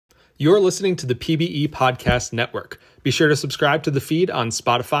You're listening to the PBE Podcast Network. Be sure to subscribe to the feed on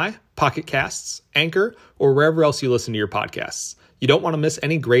Spotify, Pocket Casts, Anchor, or wherever else you listen to your podcasts. You don't want to miss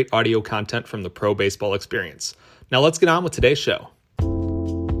any great audio content from the pro baseball experience. Now let's get on with today's show.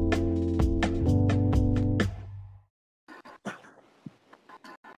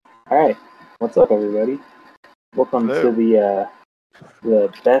 All right, what's up, everybody? Welcome to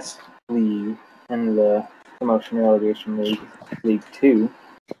the best league in the Promotion Relegation League, League 2.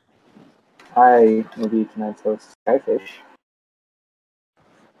 I will be tonight's host, Skyfish.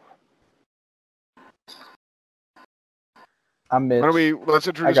 I'm Mitch. Let's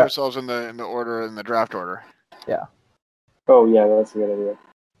introduce ourselves in the order, in the draft order. Yeah. Oh yeah, that's a good idea.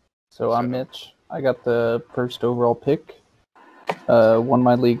 So I'm Mitch. I got the first overall pick. Won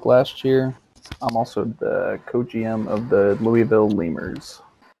my league last year. I'm also the co-GM of the Louisville Lemurs.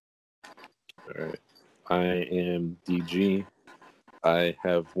 All right. I am DG. I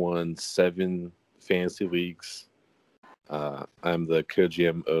have won 7 fantasy leagues. I'm the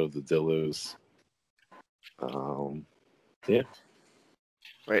co-GM of the Dillos. Yeah.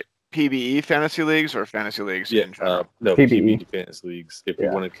 Wait, PBE fantasy leagues or fantasy leagues in general? No, PBE fantasy leagues. If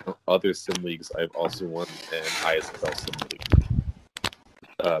you want to count other sim leagues, I've also won an ISFL sim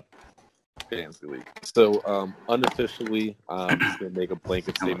league. Fantasy league. So, unofficially, I'm just going to make a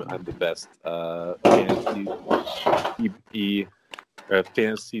blanket statement. I'm the best fantasy PBE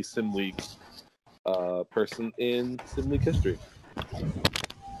fantasy sim league person in sim league history.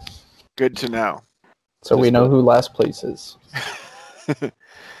 Good to know. So we know who last place is.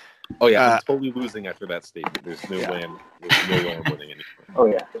 Oh yeah, I'm totally losing after that statement. There's no way I'm winning anything. Oh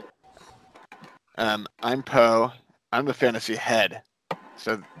yeah. I'm Poe. I'm the fantasy head.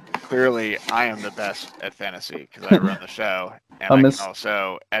 So clearly, I am the best at fantasy because I run the show, and I can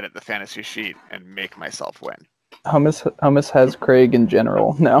also edit the fantasy sheet and make myself win. Hummus has Craig in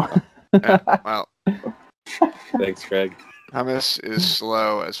general now. Well, thanks, Craig. Hummus is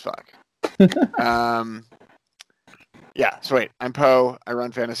slow as fuck. So wait, I'm Poe. I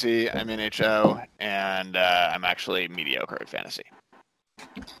run fantasy. I'm in HO, and I'm actually mediocre at fantasy.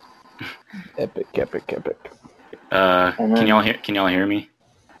 Epic. Can y'all hear me?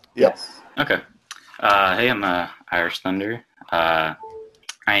 Yes. Okay. Hey, I'm Irish Thunder. I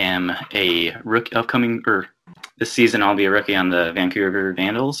am a rookie this season I'll be a rookie on the Vancouver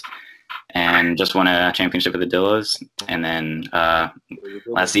Vandals and just won a championship with the Dillos. And then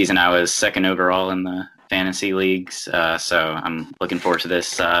last season I was second overall in the fantasy leagues. So I'm looking forward to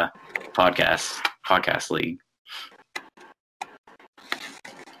this podcast league.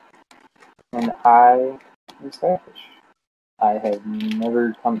 And I am Skyfish. I have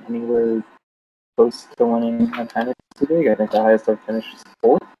never come anywhere close to winning a fantasy league. I think the highest I've finished is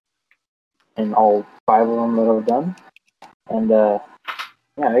 4th in all 5 of them that I've done. And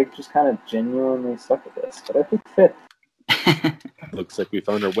I just kind of genuinely suck at this, but I think 5th. Looks like we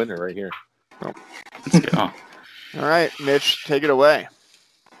found our winner right here. Oh. Let's go. All right, Mitch, take it away.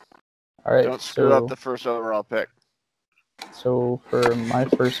 All right. Don't screw up the first overall pick. So for my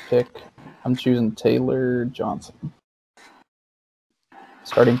first pick, I'm choosing Taylor Johnson.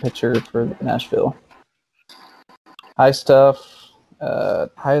 Starting pitcher for Nashville. Highest stuff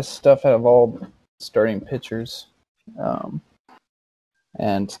out of all starting pitchers.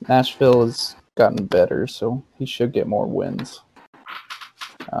 And Nashville has gotten better, so he should get more wins.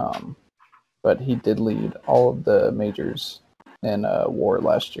 But he did lead all of the majors in WAR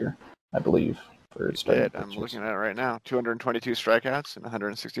last year, I believe. For starting pitchers. I'm looking at it right now. 222 strikeouts in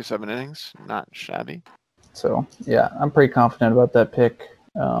 167 innings. Not shabby. So, yeah, I'm pretty confident about that pick.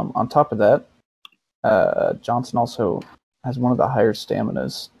 On top of that, Johnson also has one of the higher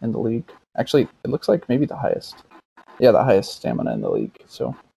staminas in the league. Actually, it looks like maybe the highest. Yeah, the highest stamina in the league.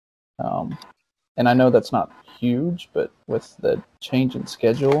 So, and I know that's not huge, but with the change in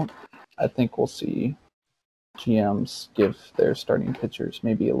schedule, I think we'll see GMs give their starting pitchers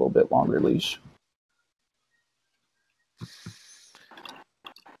maybe a little bit longer leash.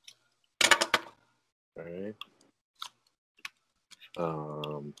 All right.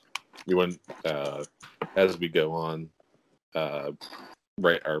 You want as we go on,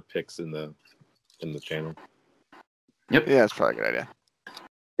 write our picks in the channel. Yep. Yeah, that's probably a good idea.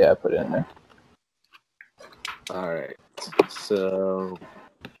 Yeah, put it in there. All right. So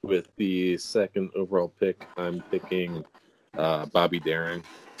with the second overall pick, I'm picking Bobby Darin.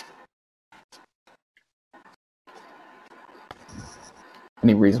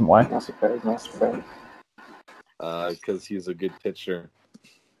 Any reason why? Not surprised. Because he's a good pitcher.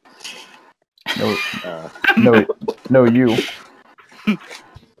 No, you.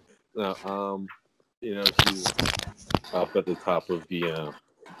 No, he's up at the top of the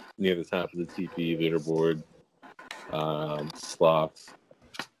near the top of the TP leaderboard, Sloth,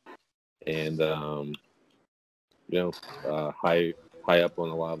 and high up on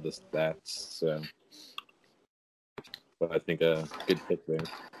a lot of the stats. So, but I think a good pick there.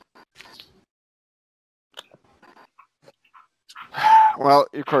 Well,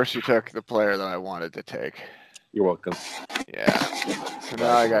 of course, you took the player that I wanted to take. You're welcome. Yeah. So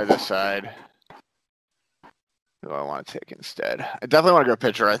now I gotta decide who I want to take instead. I definitely want to go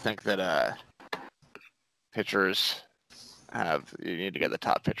pitcher. I think that pitchers you need to get the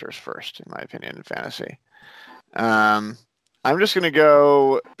top pitchers first, in my opinion, in fantasy. I'm just gonna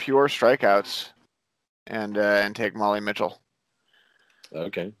go pure strikeouts and take Molly Mitchell.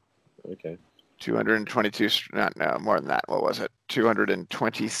 Okay. 222, no, more than that. What was it?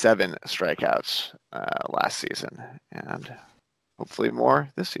 227 strikeouts last season, and hopefully more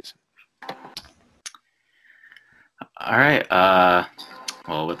this season. All right.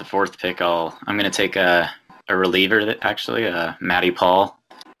 Well, with the fourth pick, I'm going to take a reliever, actually, Matty Paul.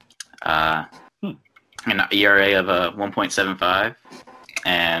 An ERA of 1.75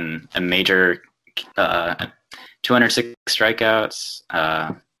 and a major 206 strikeouts.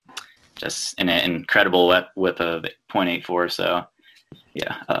 Just an incredible whip of 0.84. So,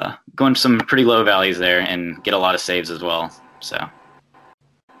 yeah, going some pretty low values there and get a lot of saves as well. So,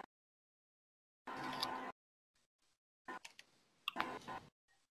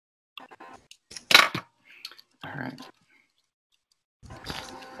 all right.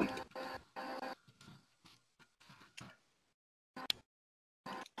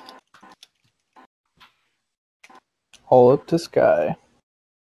 All up to Sky.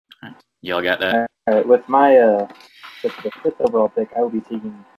 Y'all got that? All right, with my with the fifth overall pick, I will be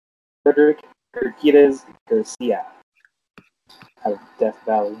taking Frederick Urquidez Garcia out of Death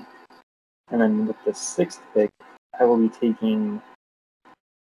Valley. And then with the sixth pick, I will be taking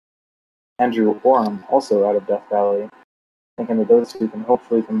Andrew Orem, also out of Death Valley. Thinking that those two can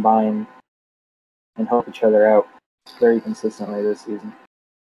hopefully combine and help each other out very consistently this season.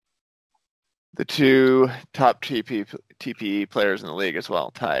 The two top TPE players in the league as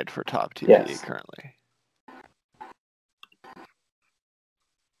well, tied for top TPE currently.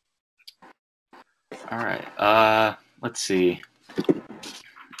 All right. Let's see.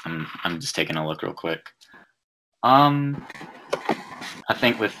 I'm just taking a look real quick. I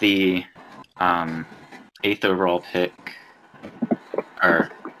think with the 8th overall pick,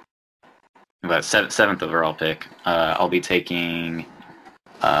 or about 7th overall pick, I'll be taking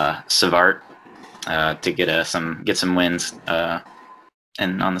Savart to get some wins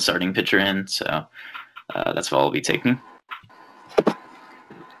and on the starting pitcher end. So that's what I'll be taking.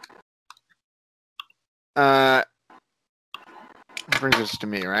 Brings us to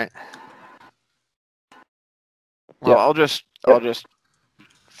me, right? Well, yeah. I'll just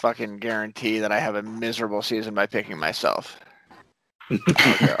fucking guarantee that I have a miserable season by picking myself.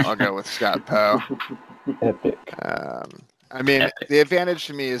 I'll go with Scott Poe. Epic. I mean, the advantage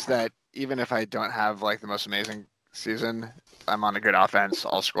to me is that even if I don't have like the most amazing season, I'm on a good offense.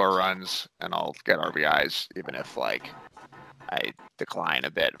 I'll score runs and I'll get RBIs, even if like I decline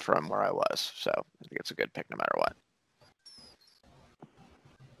a bit from where I was. So I think it's a good pick no matter what.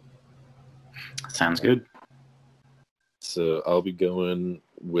 Sounds good. So I'll be going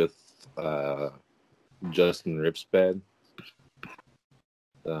with Justin Ripspad.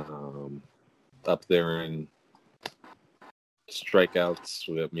 Up there in strikeouts,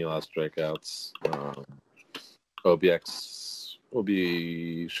 we got Milos strikeouts. OBX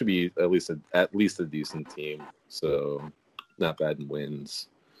should be at least a decent team. So not bad in wins.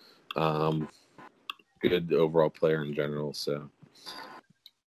 Good overall player in general. So.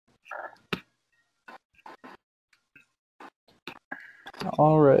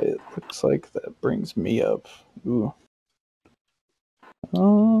 All right, looks like that brings me up. Ooh.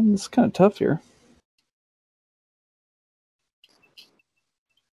 It's kind of tough here.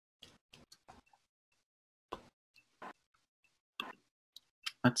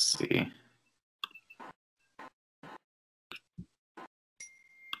 Let's see.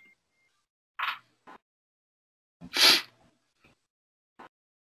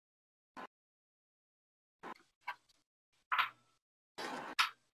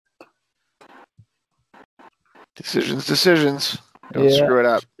 Decisions. Don't screw it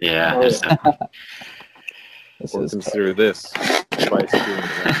up. Yeah. Or consider this.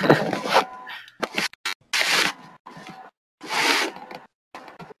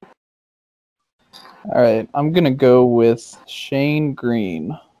 All right, I'm going to go with Shane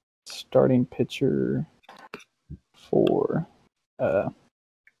Green, starting pitcher for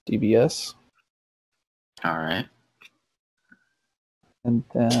DBS. All right. And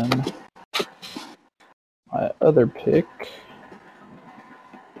then my other pick.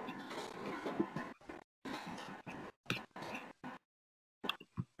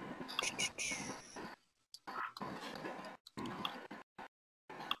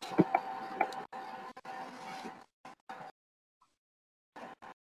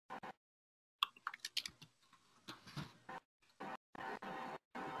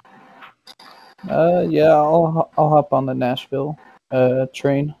 Yeah, I'll hop on the Nashville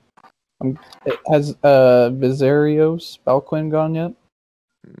train. Has Vizarios Balquin gone yet?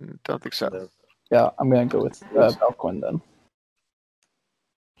 Don't think so. No. Yeah, I'm gonna go with Balquin then.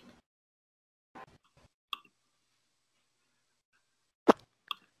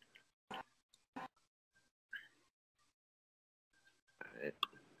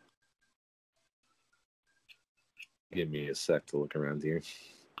 Give me a sec to look around here.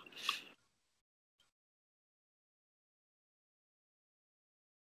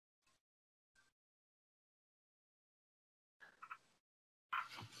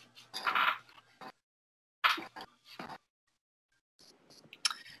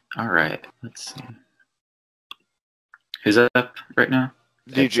 All right, let's see. Who's up right now?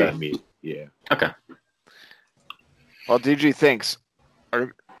 It's, DG. me. Yeah. Okay. Well, DG thinks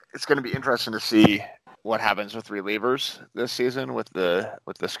it's going to be interesting to see what happens with relievers this season with the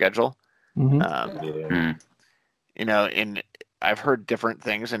schedule. Mm-hmm. Yeah. I've heard different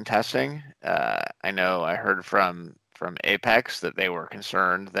things in testing. I know I heard from Apex that they were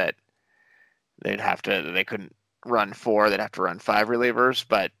concerned that they couldn't run 4, they'd have to run 5 relievers,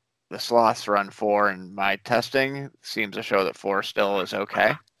 but the Sloths run 4, and my testing seems to show that 4 still is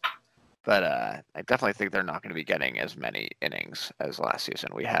okay. But I definitely think they're not going to be getting as many innings as last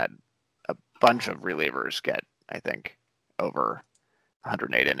season. We had a bunch of relievers get, I think, over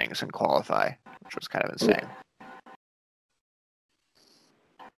 108 innings and qualify, which was kind of insane.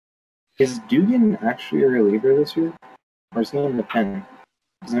 Is Dugan actually a reliever this year? Or is he in the pen?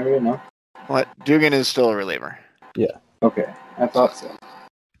 Does anybody know? What? Dugan is still a reliever. Okay, I thought so.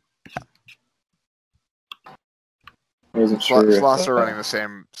 I wasn't sure. Sloths are running the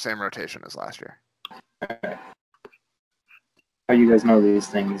same rotation as last year. Okay. How you guys know these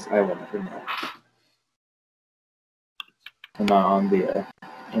things, I will never know. I'm not on the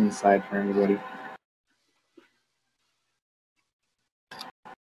inside for anybody.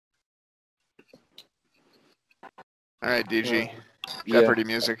 All right, DG. Yeah. Jeopardy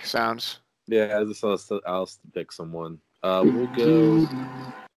music sounds. Yeah, I just I'll pick someone. We'll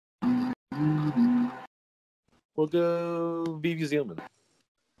go BB Zealman.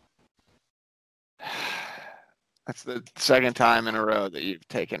 That's the second time in a row that you've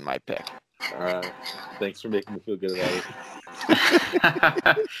taken my pick. All right. Thanks for making me feel good about it.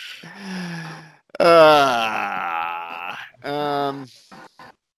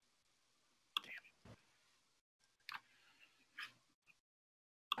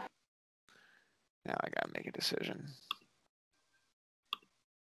 Now I gotta make a decision.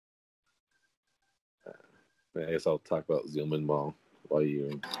 I guess I'll talk about Zealman while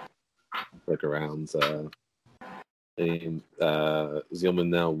you look around. Zealman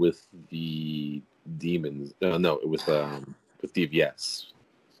now with the Demons. No, with DVS.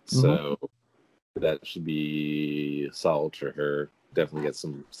 So that should be solid for her. Definitely get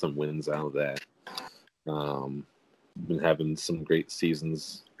some wins out of that. Been having some great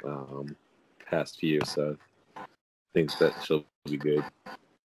seasons past few, so I think that she'll be good.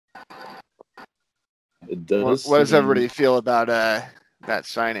 It does. What does everybody feel about that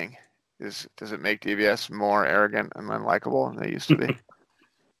signing? Does it make DVS more arrogant and unlikable than they used to be?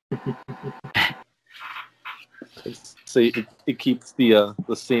 So it keeps the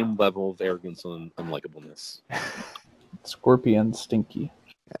same level of arrogance and unlikableness. Scorpion Stinky.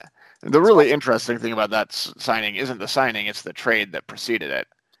 Yeah. The really interesting thing about that signing isn't the signing; it's the trade that preceded it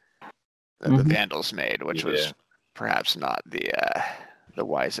that the Vandals made, which was perhaps not the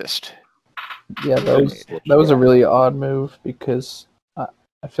wisest. Yeah, that was a really odd move because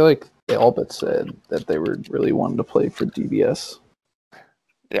I feel like they all but said that they were really wanting to play for DBS.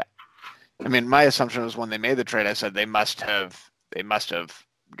 Yeah, I mean, my assumption was when they made the trade, I said they must have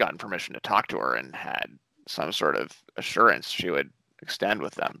gotten permission to talk to her and had some sort of assurance she would extend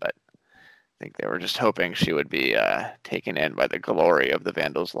with them, but I think they were just hoping she would be taken in by the glory of the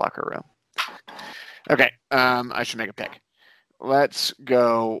Vandals locker room. Okay, I should make a pick. Let's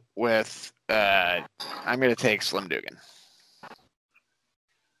go with. I'm going to take Slim Dugan.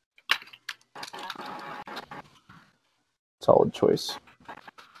 Solid choice.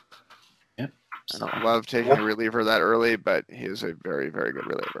 Yep. I don't love taking a reliever that early, but he is a very, very good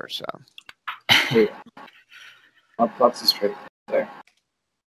reliever. So. Hey, lots of straight there.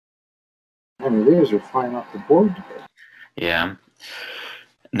 Cavaliers are flying off the board today. Yeah.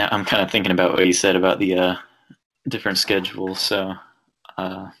 Now I'm kind of thinking about what you said about the different schedules, so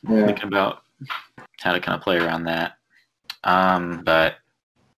thinking about how to kind of play around that. But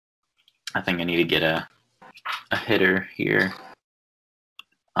I think I need to get a hitter here.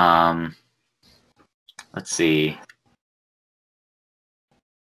 Let's see.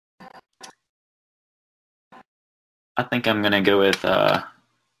 I think I'm gonna go with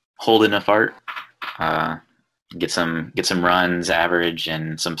Holden Afart. Get some runs, average,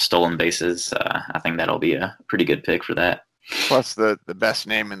 and some stolen bases. I think that'll be a pretty good pick for that. Plus the best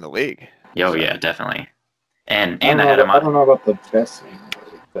name in the league. Oh yeah, definitely. And I I had him I on. don't know about the best name,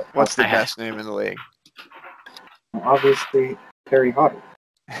 but What's the best name in the league? obviously Perry Hodder.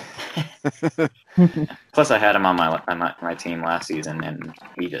 Plus, I had him on my team last season, and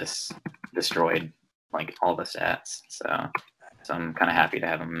he just destroyed like all the stats. So I'm kind of happy to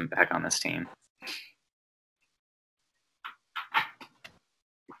have him back on this team.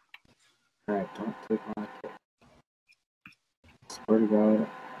 Alright, don't take my pick. Swear to God.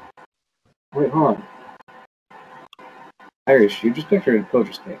 Wait, hold on. Irish, you just picked or did Phil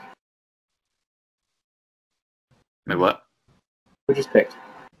just pick? Wait, what? Who just picked?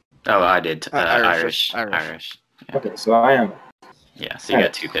 Oh, I did. Irish. Irish. Yeah. Okay, so I am. Yeah, so you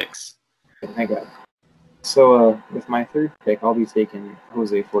got 2 picks. Okay, thank God. So, with my third pick, I'll be taking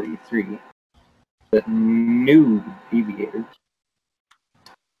Jose 43, the new Deviator.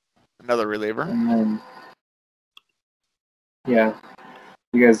 Another reliever. And then, yeah,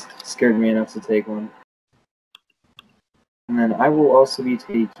 you guys scared me enough to take one. And then I will also be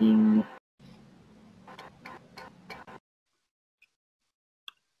taking.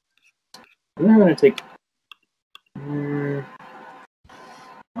 I'm not going to take.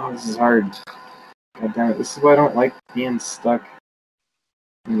 Oh, this is hard. God damn it. This is why I don't like being stuck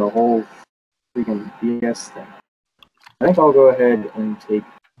in the whole freaking BS thing. I think I'll go ahead and take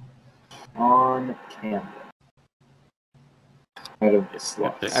on Camden out of the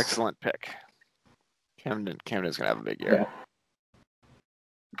slots. Excellent pick. Camden's gonna have a big year.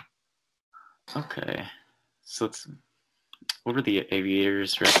 Yeah. Okay. So what were the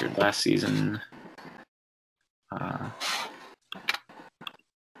Aviators' record last season? I'm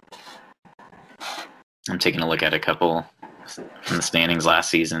taking a look at a couple from the standings last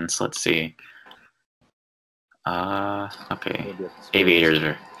season, so let's see. Okay. Aviators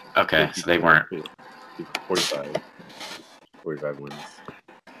are okay, so they weren't 45 wins.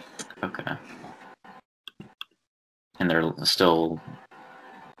 okay. And they're still.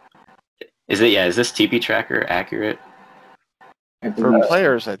 Is this TP tracker accurate? For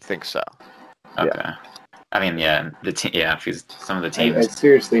players, I think so. Okay. Yeah. I mean, yeah, because some of the teams. I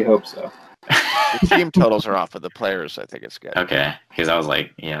seriously hope so. The team totals are off, but the players, I think it's good. Okay, because I was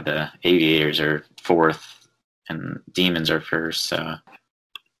like, yeah, the Aviators are 4th and Demons are 1st, so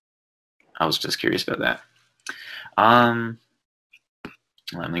I was just curious about that.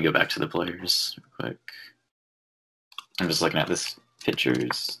 Let me go back to the players real quick. I'm just looking at this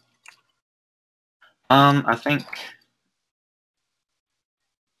pictures. I think.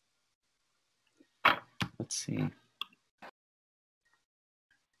 Let's see.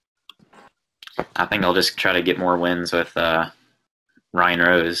 I think I'll just try to get more wins with Ryan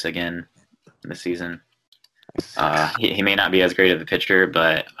Rose again this season. He may not be as great of a pitcher,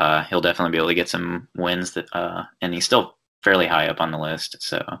 but he'll definitely be able to get some wins. And he's still fairly high up on the list.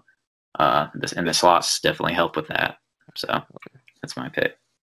 So the slots definitely help with that. So that's my pick.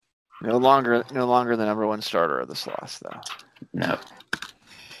 No longer the number one starter of the slots, though. No.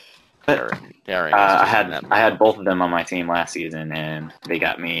 But Daring I had both of them on my team last season, and they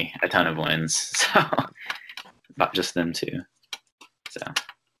got me a ton of wins. So not just them two. So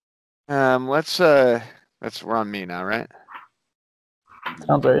we're on me now, right?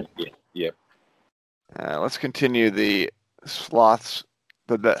 Sounds right. Yep. Let's continue the sloths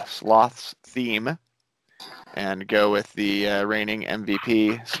theme, and go with the reigning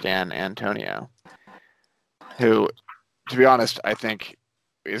MVP Stan Antonio, who, to be honest, I think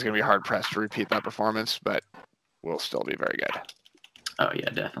is going to be hard pressed to repeat that performance, but will still be very good. Oh yeah,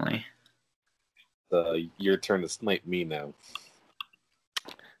 definitely. Your turn to snipe me now.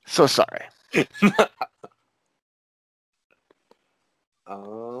 So sorry.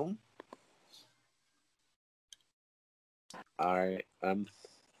 All right, I'm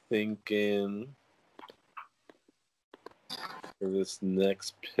thinking for this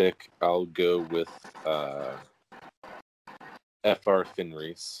next pick, I'll go with FR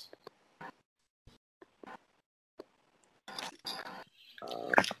Finreese.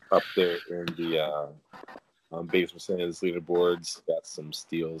 Up there in the base percentage leaderboards, got some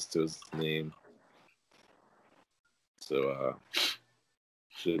steals to his name. So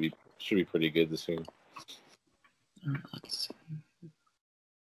should be pretty good this year. Let's see.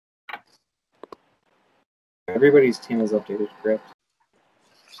 Everybody's team is updated, correct?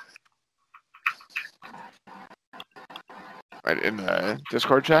 Right in the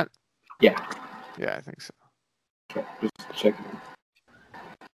Discord chat? Yeah. Yeah, I think so. Okay, just checking.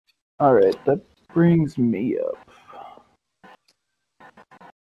 All right, that brings me up.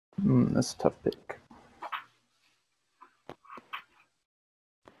 That's a tough pick.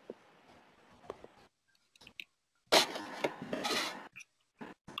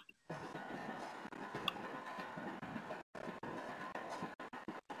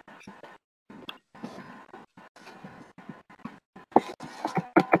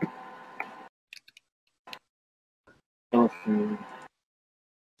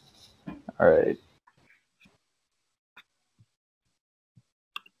 All right.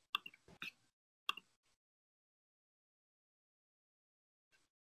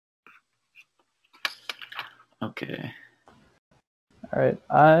 Okay. All right.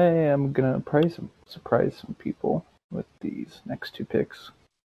 I am gonna surprise some people with these next two picks,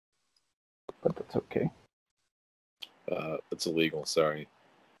 but that's okay. It's illegal. Sorry.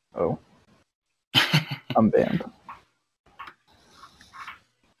 Oh, I'm banned.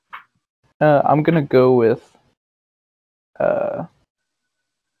 I'm gonna go with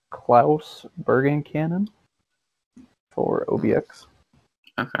Klaus Bergencannon for OBX.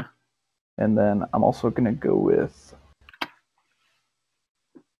 Okay. And then I'm also going to go with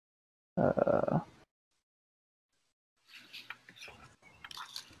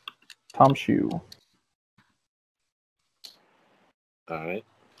Tom Shue. All right.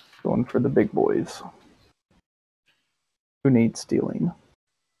 Going for the big boys. Who needs stealing?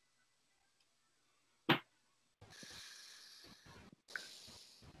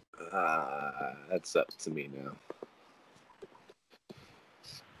 That's up to me now.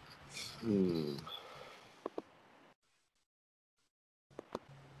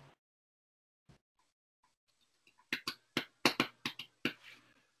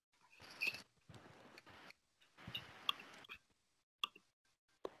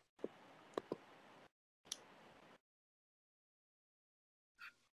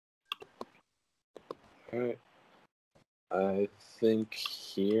 All right. I think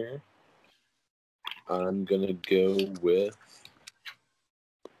here I'm gonna go with.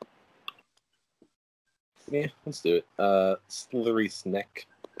 Yeah, let's do it. Slurry Snack.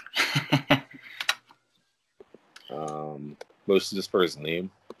 Mostly just for his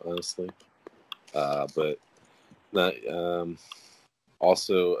name, honestly. But not.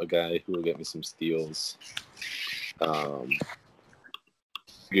 Also a guy who will get me some steals.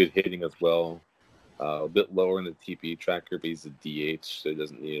 Good hitting as well. A bit lower in the TP tracker, but he's a DH, so he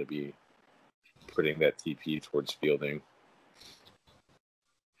doesn't need to be putting that TP towards fielding.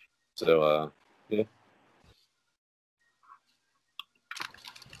 So, yeah.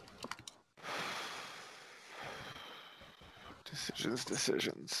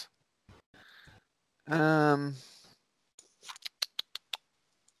 Decisions.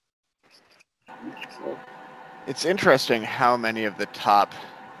 It's interesting how many of the top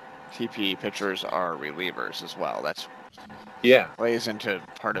TP pitchers are relievers as well. That's plays into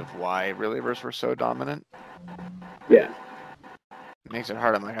part of why relievers were so dominant. Yeah. It makes it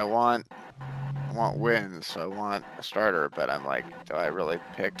hard. I'm like, I want wins, so I want a starter, but I'm like, do I really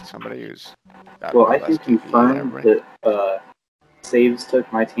pick somebody who's got Well, I less can TP confirm that Saves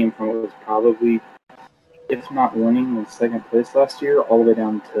took my team from what was probably, if not winning, in second place last year, all the way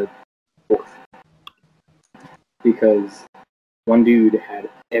down to fourth. Because one dude had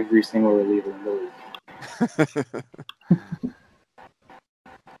every single reliever in the league.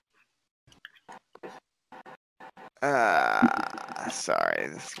 Sorry,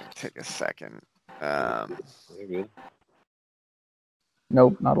 this is gonna take a second. Very good.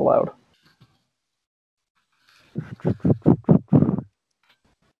 Nope, not allowed.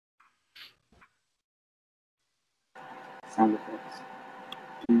 Sound effects.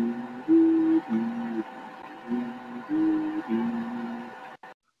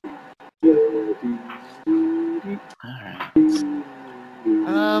 Alright.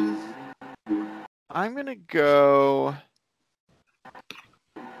 I'm gonna go.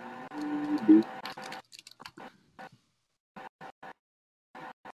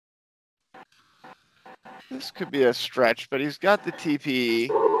 This could be a stretch, but he's got the TP,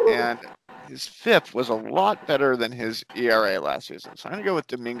 and his FIP was a lot better than his ERA last season. So I'm gonna go with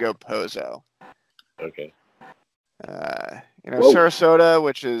Domingo Pozo. Okay. Sarasota,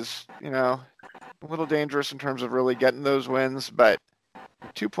 which is, a little dangerous in terms of really getting those wins, but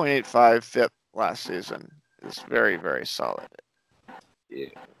 2.85 FIP last season is very, very solid. Yeah.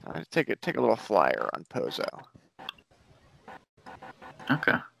 Take a little flyer on Pozo.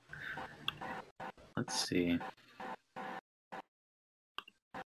 Okay. Let's see.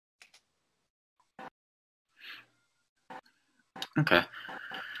 Okay.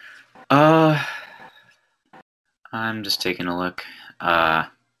 I'm just taking a look.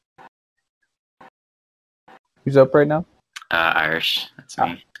 Who's up right now? Irish. That's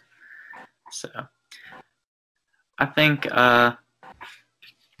me. So I think let's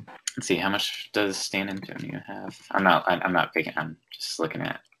see, how much does San Antonio have? I'm not picking, I'm just looking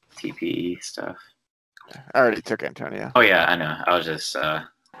at TPE stuff. I already took Antonio. Oh yeah, I know. I was just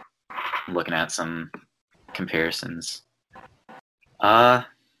looking at some comparisons. Because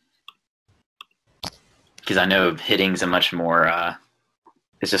I know hitting's a much more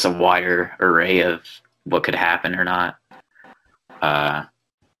it's just a wider array of what could happen or not.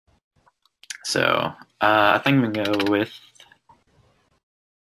 So I think I'm gonna go with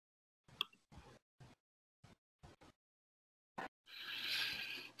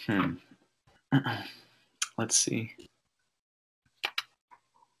let's see.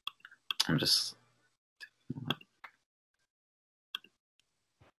 I'm just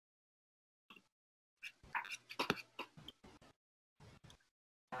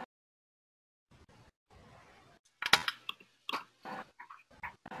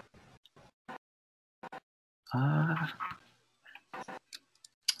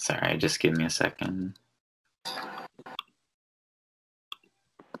sorry, just give me a second.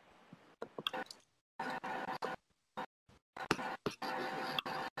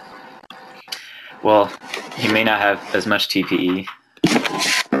 Well, he may not have as much TPE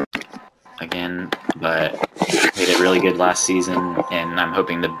again, but he did really good last season, and I'm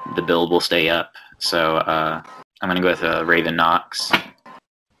hoping the build will stay up. So I'm going to go with Raven Knox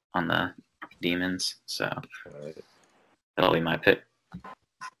on the Demons. So that'll be my pick.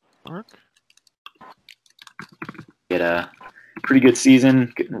 Mark? Get a pretty good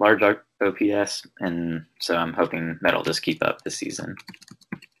season, get large OPS, and so I'm hoping that'll just keep up this season.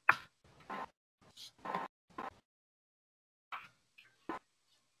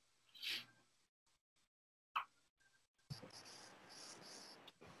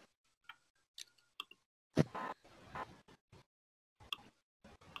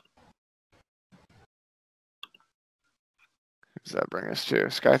 Does that bring us to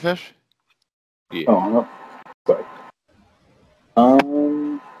Skyfish? Yeah. Oh, I'm up. Sorry.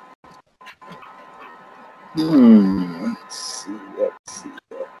 Let's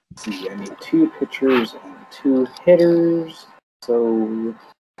see. I need 2 pitchers and 2 hitters. So,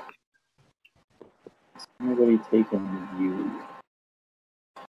 is anybody taking you?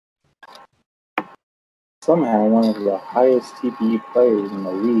 Somehow, one of the highest TPE players in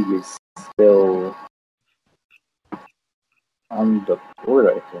the league is still on the board,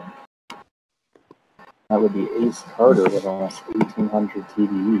 I think. That would be Ace Carter with almost 1,800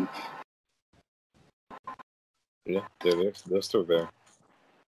 TPE. Yeah, they're still there.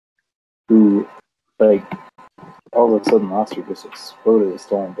 Who, like, all of a sudden last year just exploded with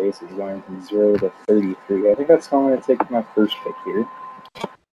stolen bases, going from 0 to 33. I think that's how I'm going to take my first pick here.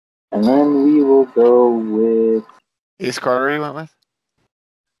 And then we will go with... Ace Carter you went with?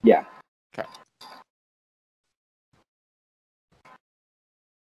 Yeah. Okay.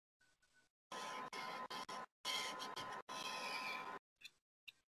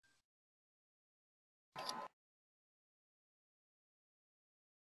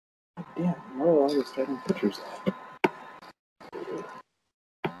 Damn, no, I was having pictures of.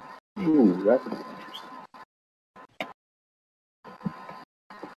 Ooh, that could be interesting.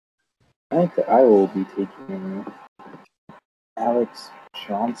 I think that I will be taking Alex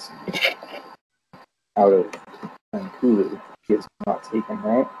Johnson out of Vancouver. He is not taken,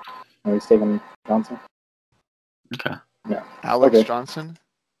 right? No, he's taking Johnson? Okay. No. Alex Okay. Johnson?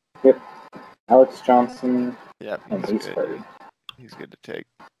 Yep. Alex Johnson Yep, and he's Ace good. Carter. He's good to take.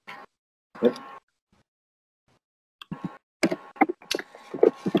 Yep.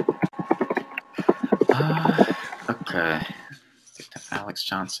 Okay. Alex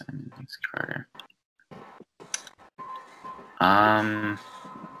Johnson and Ace Carter.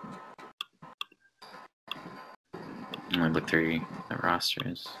 Let me look through the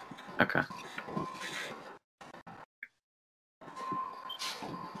rosters. Okay.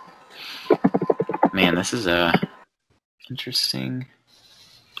 Man, this is interesting.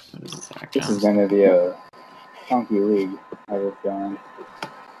 What is Zach This is Johnson? going to be a funky league, I have a feeling.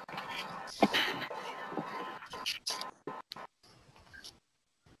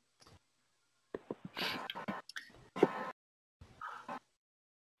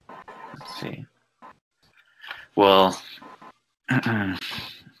 Let's see. Well, man,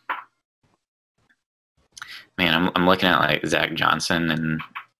 I'm looking at like Zach Johnson, and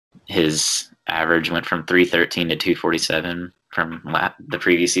his average went from 313 to 247 from the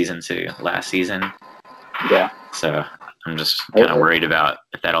previous season to last season. Yeah. So I'm just kind of worried about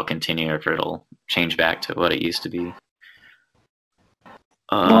if that'll continue or if it'll change back to what it used to be.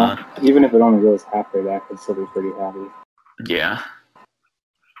 Well, even if it only goes halfway back, I'd still be pretty happy. Yeah.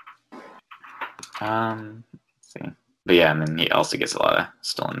 Let's see. But yeah, and then he also gets a lot of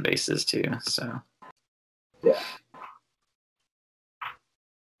stolen bases too. So yeah.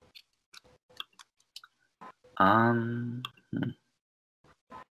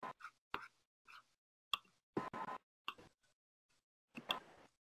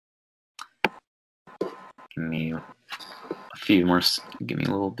 Give me a few more. Give me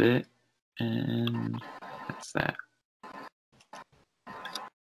a little bit, and that's that.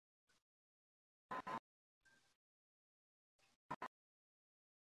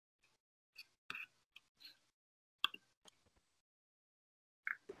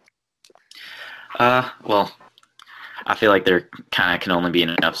 Well, I feel like there kind of can only be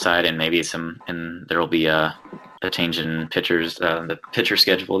an upside, and maybe and there will be a change in pitchers, the pitcher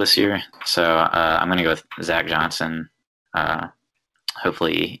schedule this year. So I'm going to go with Zach Johnson.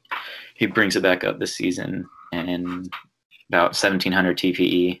 Hopefully, he brings it back up this season and about 1,700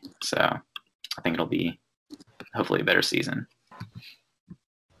 TPE. So I think it'll be hopefully a better season.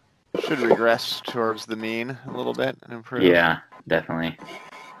 Should regress towards the mean a little bit and improve. Yeah, definitely.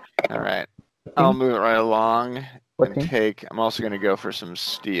 All right. I'll move it right along. What team? I'm also going to go for some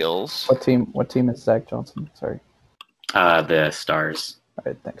steals. What team is Zach Johnson? Sorry. The Stars. All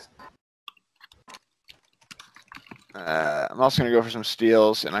right, thanks. I'm also going to go for some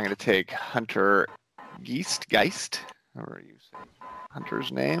steals, and I'm going to take Hunter Geist, however you say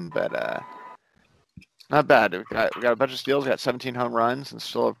Hunter's name, but not bad. We got a bunch of steals. We got 17 home runs, and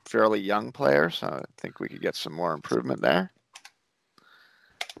still a fairly young player, so I think we could get some more improvement there.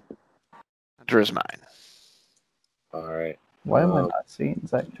 Hunter is mine. All right. Why am I not seeing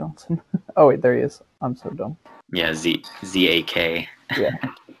Zach Johnson? Oh wait, there he is. I'm so dumb. Yeah, ZAK. Yeah.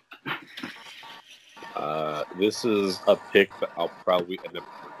 This is a pick that I'll probably end up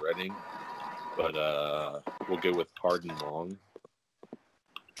regretting, but we'll go with Hardin Long.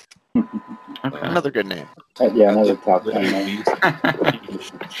 Another good name. Yeah, another top 10 name. He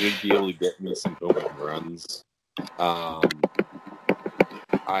should be able to get me some home runs.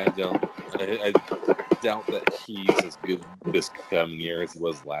 I doubt that he's as good this coming year as he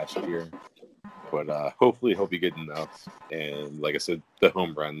was last year. But hopefully he'll be good enough. And like I said, the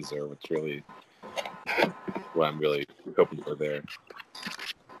home runs are what's really what I'm really hoping for there.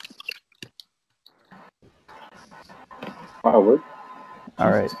 Wow, All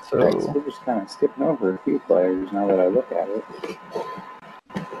right, so we're just kind of skipping over a few players now that I look at it.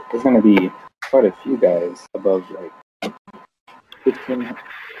 There's going to be quite a few guys above like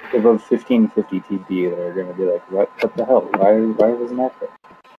 1550 TP that are going to be like, what the hell? Why wasn't that there?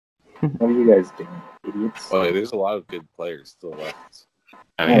 What are you guys doing, idiots? Oh, yeah, there's a lot of good players still left.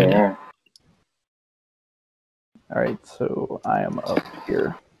 Oh, yeah. Yeah. all right, so I am up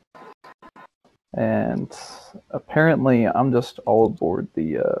here. And apparently I'm just all aboard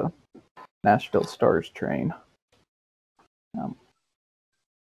the Nashville Stars train.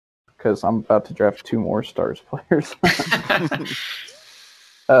 Because I'm about to draft 2 more Stars players.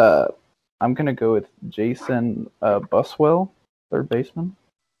 I'm going to go with Jason Buswell, third baseman.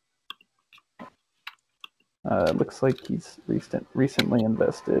 Looks like he's recently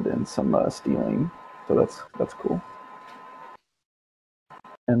invested in some stealing, so that's cool.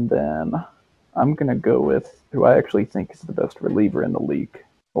 And then I'm going to go with who I actually think is the best reliever in the league.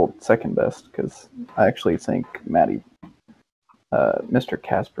 Well, second best, because I actually think Mr.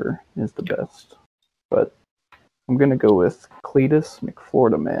 Casper is the best. But I'm going to go with Cletus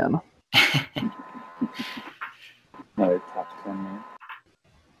McFlorida Man. Another top 10 man.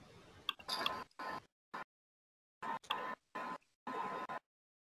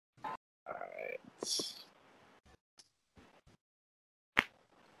 All right.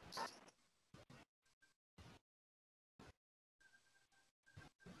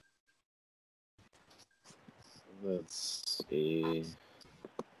 Let's see.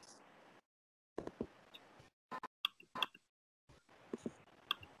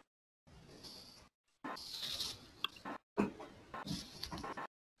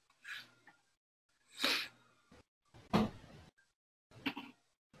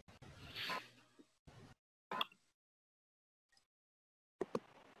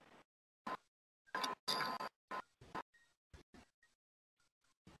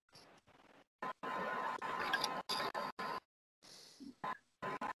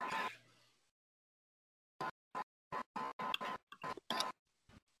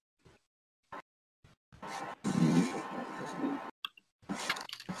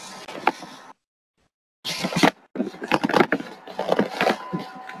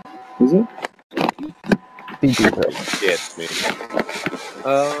 Who's it? DG Poe. Yeah, it's me.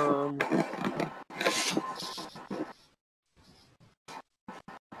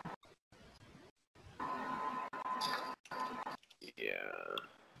 Yeah.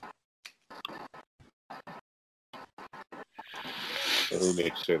 Let me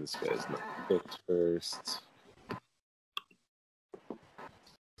make sure this guy's not picked first.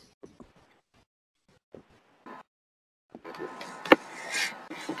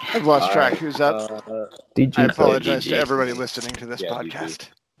 I've lost track. Who's up? DG I Poe. apologize to DG. everybody listening to this Yeah, podcast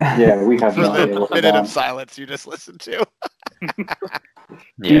Yeah, we have for no idea the what minute we're of silence you just listened to.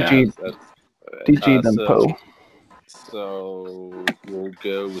 Yeah. DG, DG then Poe. So we'll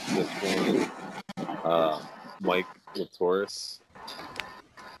go with this one. Mike Latoris,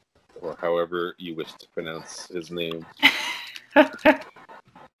 or however you wish to pronounce his name.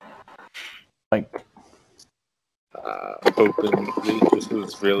 Like, Hoping this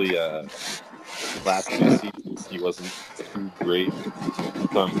was really last two seasons he wasn't too great,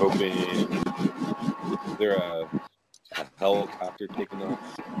 so I'm hoping there a helicopter taking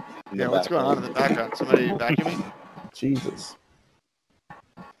off. In the Yeah, what's going on in the background? Somebody vacuuming? Jesus.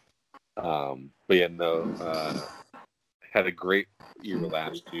 But yeah, no, had a great year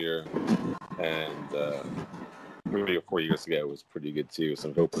last year, and 3 or 4 years ago was pretty good too. So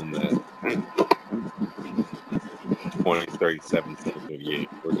I'm hoping that 2037, 2038,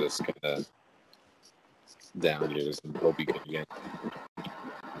 we're just kind of down years and we'll be good again.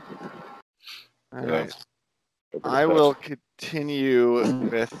 All right. I will continue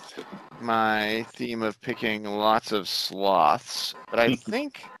with my theme of picking lots of sloths, but I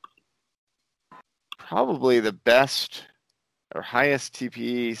think probably the best or highest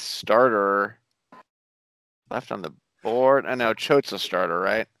TPE starter left on the board. I know Choate's a starter,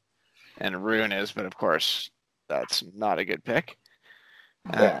 right? And Rune is, but of course that's not a good pick.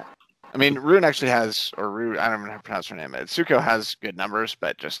 Yeah. I mean, Rune actually has, or Rune, I don't even know how to pronounce her name. Tsuko has good numbers,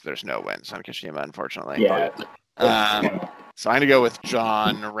 but just there's no wins on Kashima, unfortunately. Yeah. So I'm gonna go with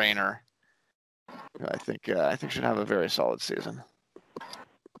John Rayner, who I think should have a very solid season.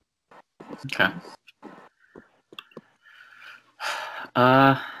 Okay.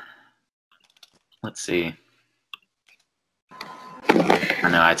 Let's see. I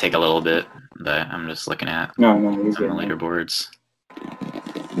know I take a little bit, but I'm just looking at No, he's some of good. the leaderboards.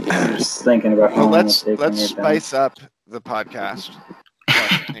 I'm just thinking about Well, how let's spice up the podcast.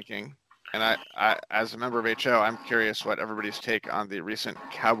 Thinking, and I, as a member of HO, I'm curious what everybody's take on the recent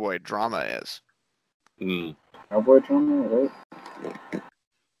cowboy drama is. Cowboy drama, right?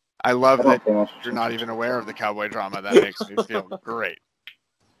 I love that pay much you're not attention even aware of the cowboy drama. That makes me feel great.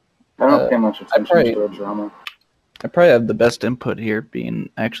 I don't pay much attention probably- to a drama. I probably have the best input here, being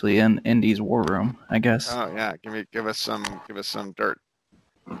actually in Indy's war room, I guess. Oh yeah, give us some dirt.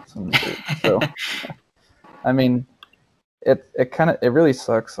 So, I mean, it really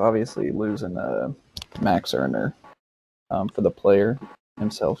sucks. Obviously, losing Max Erner for the player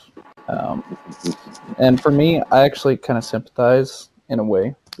himself, and for me, I actually kind of sympathize in a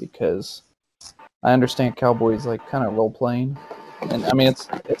way because I understand Cowboys like kind of role playing, and I mean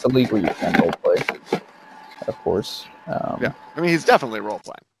it's a league where you can role play, of course. Yeah, I mean he's definitely role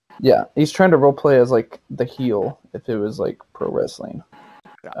playing. Yeah, he's trying to role play as like the heel if it was like pro wrestling.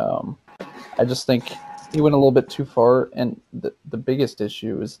 Yeah. I just think he went a little bit too far, and the biggest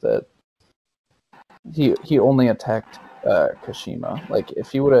issue is that he only attacked Kashima. Like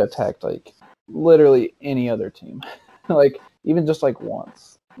if he would have attacked like literally any other team, like even just like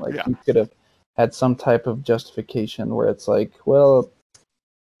once, like he could have had some type of justification where it's like, well,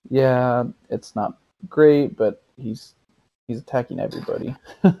 yeah, it's not great, but he's attacking everybody.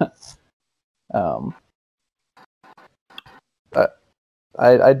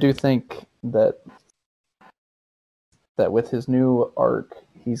 I do think that with his new arc,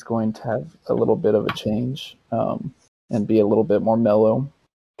 he's going to have a little bit of a change and be a little bit more mellow,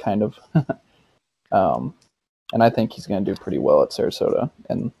 kind of. And I think he's going to do pretty well at Sarasota,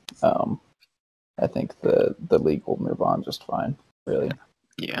 and I think the league will move on just fine. Really.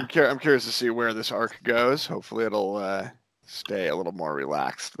 Yeah. I'm curious to see where this arc goes. Hopefully, it'll stay a little more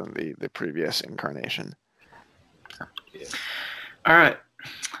relaxed than the previous incarnation. Yeah. All right.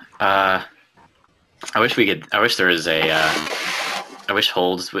 I wish there was a. I wish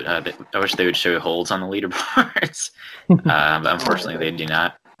holds. I wish they would show holds on the leaderboards. But unfortunately, they do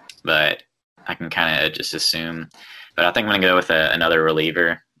not. But I can kind of just assume. But I think I'm gonna go with another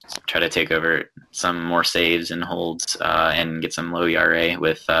reliever. Try to take over some more saves and holds, and get some low ERA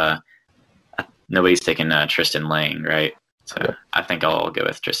with. Nobody's taking Tristan Lang, right? So Yep. I think I'll go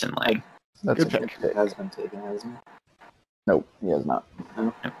with Tristan Lang. That's Good a good pick. pick. It has been taken, hasn't it? Nope, he has not.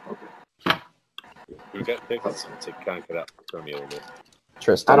 No? Yep. Okay. You got picks to kind of cut out from me a little bit.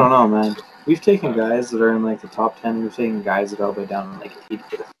 Tristan. I don't know, man. We've taken guys that are in like the top 10. We've taken guys that are all the way down in like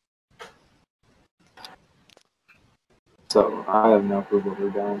 80th. So I have no clue what we're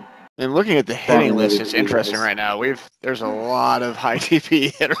doing. And looking at the hitting Really list, it's good interesting guys. right now. There's a lot of high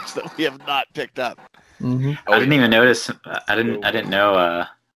TP hitters that we have not picked up. Mm-hmm. I didn't even notice. I didn't know.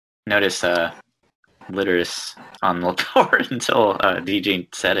 Notice Litteris on the board until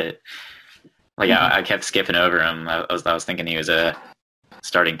DJ said it. Like I kept skipping over him. I was thinking he was a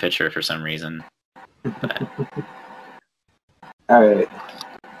starting pitcher for some reason. But All right.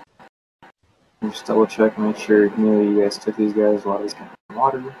 Just double check, make sure you guys took these guys while I was getting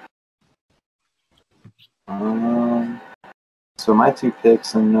water. So my two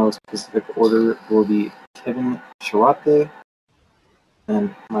picks in no specific order will be Kevin Shawate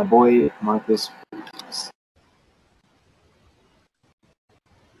and my boy Marcus Reeves,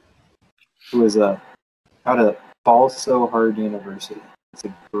 who is out of Fall So Hard University. It's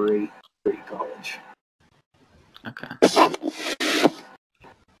a great college. okay.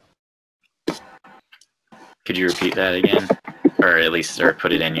 Could you repeat that again, or at least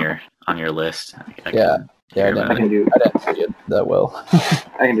put it in on your list? Yeah, I hear didn't, about I can do I didn't see it that well.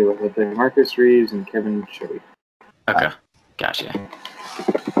 I can do it with it. Marcus Reeves and Kevin Shawate. Okay, gotcha.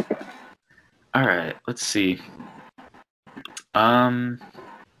 All right, let's see.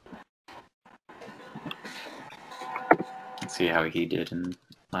 Let's see how he did in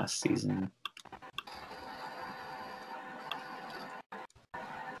last season.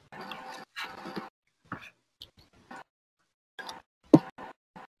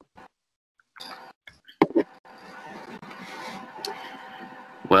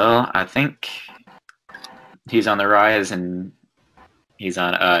 Well, I think he's on the rise, and he's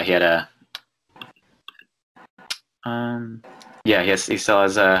on. He had a. Yeah, he still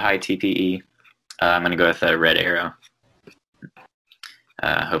has a high TPE. I'm gonna go with a Red Arrow.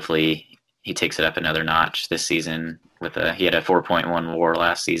 Hopefully, he takes it up another notch this season. He had a 4.1 WAR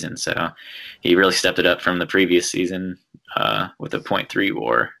last season, so he really stepped it up from the previous season with a 0.3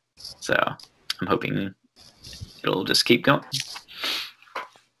 WAR. So I'm hoping it'll just keep going.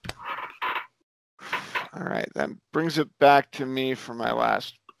 All right, that brings it back to me for my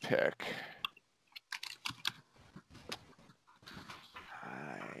last pick.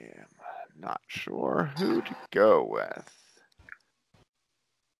 I am not sure who to go with.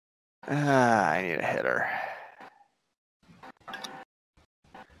 I need a hitter.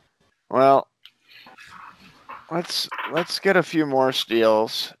 Well, let's get a few more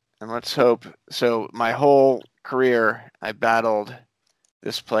steals, and let's hope. So my whole career, I battled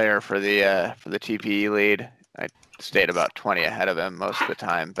this player for the TPE lead. I stayed about 20 ahead of him most of the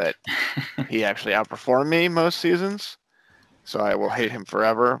time, but he actually outperformed me most seasons. So I will hate him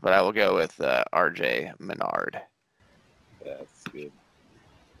forever, but I will go with RJ Menard. That's good.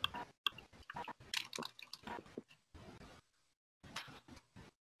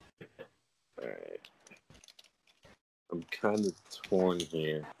 Alright. I'm kind of torn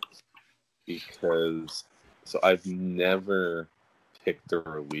here because I've never picked a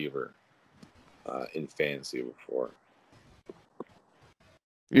reliever in fantasy before.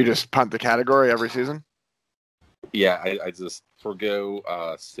 You just punt the category every season? Yeah, I just forgo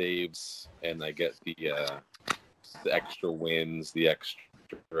saves, and I get the extra wins, the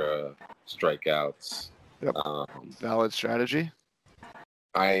extra strikeouts. Yep. Valid strategy.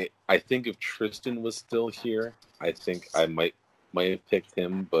 I think if Tristan was still here, I think I might have picked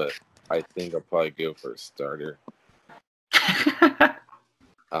him, but I think I'll probably go for a starter.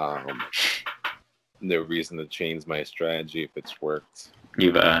 No reason to change my strategy if it's worked.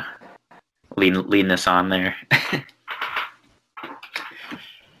 You've leading us on there.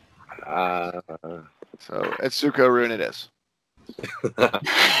 So Etsuko Rune it is.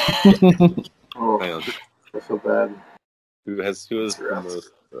 Oh, Hang on. I feel bad. Who has the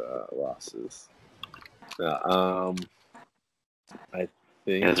most losses? I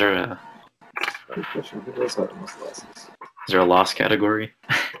think. Is there Good question. Who does have the most losses? a loss category?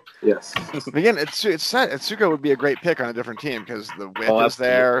 Yes. Again, it's sad. Etsuko would be a great pick on a different team because the width is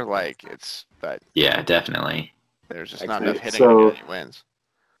there. Like but Yeah, definitely. there's just not enough hitting So- to get any wins.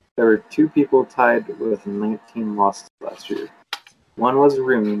 There were two people tied with 19 losses last year. One was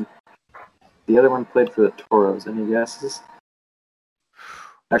Rumi. The other one played for the Toros. Any guesses?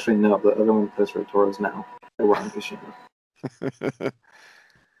 Actually, no. The other one plays for the Toros now. They were on Kashima.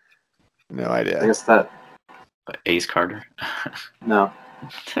 No I idea. guess that. Ace Carter. No.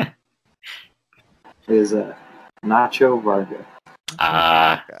 Is Nacho Varga.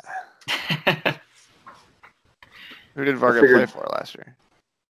 Who did Varga figured- play for last year?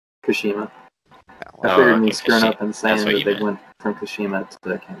 Kashima. No. I figured me okay, screwing up and that's saying what that you they meant. went from Kashima to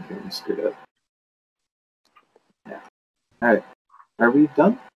the Cancun screwed up. Yeah. Alright. Are we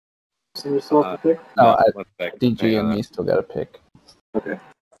done? So we still have to pick? No, one second. DG Hang and on. me still got to pick. Okay.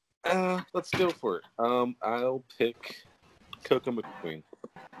 Let's go for it. I'll pick Coco McQueen.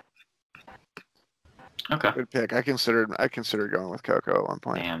 Okay. Good pick. I considered going with Coco at one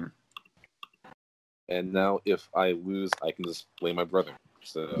point. Damn. And now, if I lose, I can just blame my brother.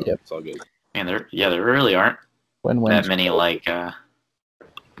 So Yep. it's all good. And there really aren't Win-win. that many like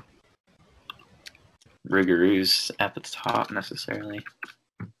Rougarous at the top necessarily.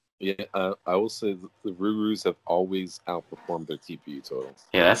 Yeah, I will say the Rougarous have always outperformed their TPU totals.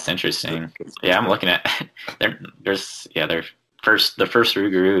 Yeah, that's interesting. Yeah, I'm looking at the first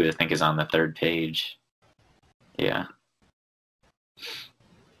Rougarou I think is on the third page. Yeah.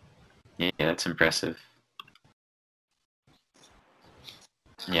 Yeah, that's impressive.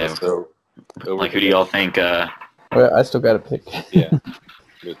 Yeah, So, like who do y'all think? Well, I still got to pick. Yeah,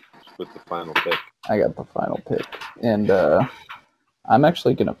 with the final pick. I got the final pick. And I'm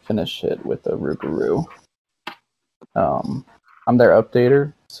actually going to finish it with a Rougarou. I'm their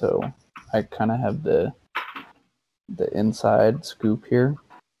updater, so I kind of have the inside scoop here.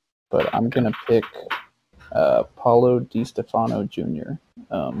 But I'm going to pick Paulo Di Stefano Jr.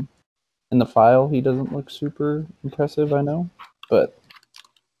 In the file, he doesn't look super impressive, I know, but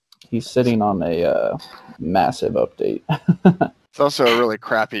he's sitting on a massive update. It's also a really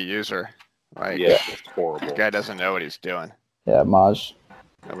crappy user. Like, Yeah, it's horrible. the guy doesn't know what he's doing. Yeah, Maj.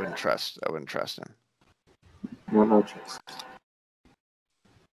 I wouldn't trust him. No choice.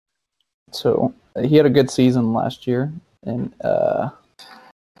 So he had a good season last year in a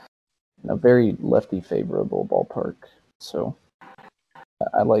very lefty favorable ballpark. So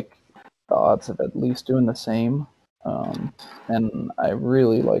I like the odds of at least doing the same. And I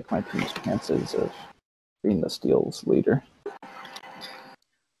really like my team's chances of being the steals leader.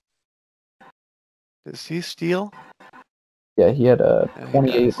 Does he steal? Yeah, he had a Yeah, he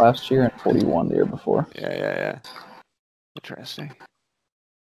 28 does. last year and 41 the year before. Yeah. Interesting.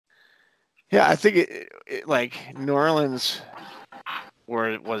 Yeah, I think it like New Orleans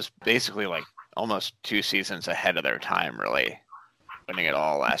was basically like almost 2 seasons ahead of their time, really, winning it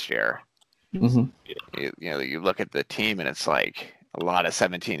all last year. Mm-hmm. You look at the team and it's like a lot of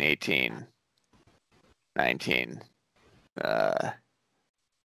 17, 18, 19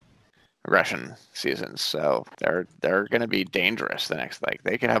 Russian seasons. So they're going to be dangerous the next, like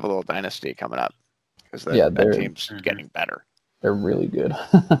they could have a little dynasty coming up because that team's getting better. They're really good.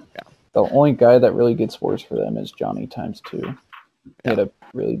 The only guy that really gets worse for them is Johnny times 2. He had a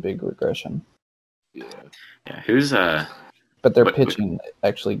really big regression. Yeah. Yeah, who's But their What- pitching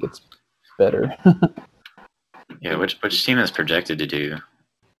actually gets better. yeah, which team is projected to do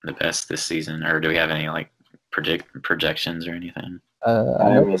the best this season, or do we have any like projections or anything? I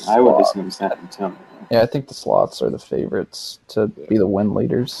I know mean, the I would Slots- assume San Antonio. Yeah, I think the Slots are the favorites to be the win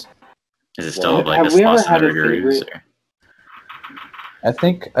leaders. Is it still Have like the we ever Slots and had a Rougarous? favorite? Or?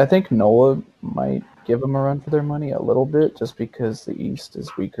 I think NOLA might give them a run for their money a little bit, just because the East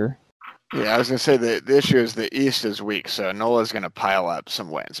is weaker. Yeah, I was gonna say the issue is the East is weak, so Nola's gonna pile up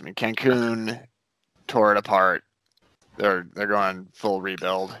some wins. I mean, Cancun tore it apart. They're going full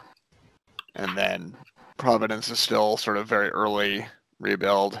rebuild, and then Providence is still sort of very early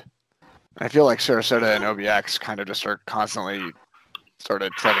rebuild. I feel like Sarasota and OBX kind of just are constantly sort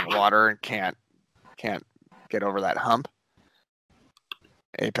of treading water and can't get over that hump.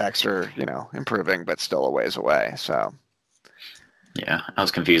 Apex are improving, but still a ways away. So. Yeah, I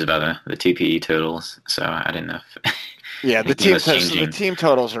was confused about the TPE totals, so I didn't know. Yeah, the It team was changing. the team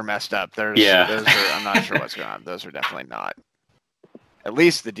totals are messed up. Those are, I'm not sure what's going on. Those are definitely not. At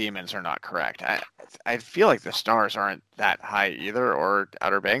least the demons are not correct. I feel like the stars aren't that high either, or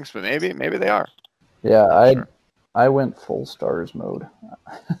Outer Banks, but maybe they are. Yeah, Sure. I went full stars mode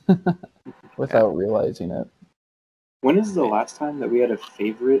without realizing it. When is the last time that we had a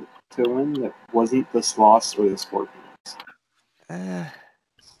favorite to win that wasn't the Sloths or the Scorpions? I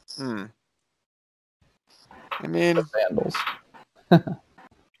mean, The Vandals.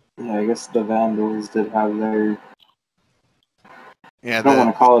 Yeah, I guess the Vandals did have their. yeah, I don't want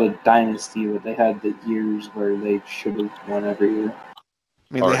to call it a dynasty, but they had the years where they should have won every year.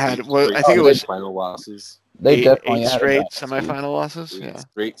 I mean, they had. Eight Well, I straight think it was final losses. They definitely eight had a straight dynasty. semifinal losses. 8 Yeah.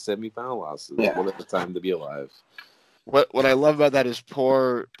 straight semifinal losses. Yeah. What a time to be alive. What I love about that is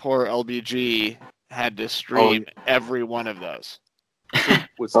poor LBG had to stream every one of those.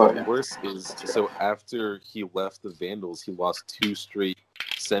 What's Oh, even yeah. worse is, so after he left the Vandals, he lost 2 straight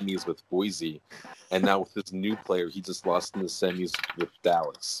semis with Boise, and now with this new player, he just lost in the semis with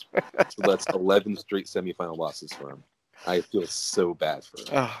Dallas. So that's 11 straight semifinal losses for him. I feel so bad for him.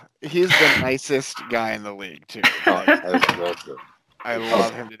 Oh, he's the nicest guy in the league too. Oh, Like, I love him. I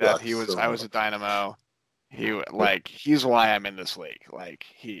love him to death. Sucks so I was a Dynamo. He's why I'm in this league. Like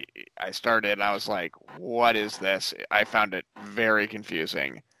I started and I was like, what is this? I found it very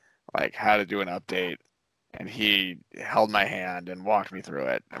confusing, like how to do an update. And he held my hand and walked me through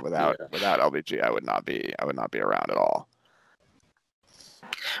it. And without LBG, I would not be around at all.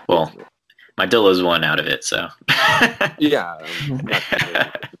 Well, my Dilla's one out of it, so. Yeah, I'm not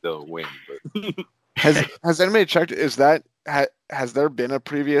gonna they'll win, but Has anybody checked? Has there been a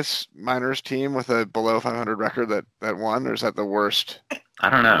previous minors team with a below 500 record that won, or is that the worst? I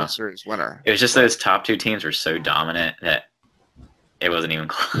don't know. Series winner. It was just those top two teams were so dominant that it wasn't even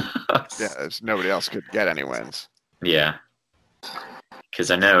close. Yeah, nobody else could get any wins. Yeah. Because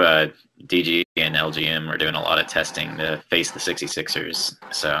I know DG and LGM were doing a lot of testing to face the 66ers,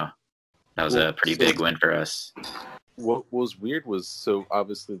 so that was a pretty big win for us. what was weird was, so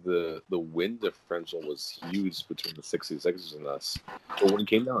obviously the win differential was huge between the 66ers and us. But when it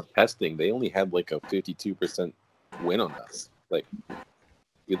came down to testing, they only had like a 52% win on us. Like,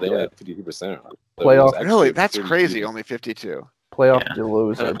 they only had 52%. So Playoff- Really, that's 32. crazy. Only 52. Playoff Yeah.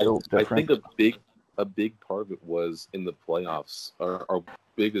 duos are built I different. think a big part of it was in the playoffs. One of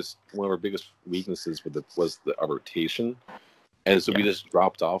our biggest weaknesses was the rotation, and so we just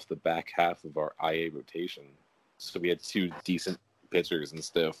dropped off the back half of our IA rotation. So we had two decent pitchers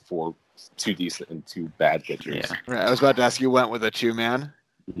instead of two decent and two bad pitchers. Yeah. Right, I was about to ask, you went with a 2-man?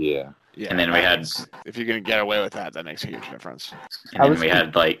 Yeah. Yeah. And then we had If you can get away with that we huge difference. And then we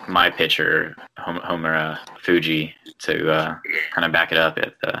had like my pitcher, Homer Fuji, to kind of back it up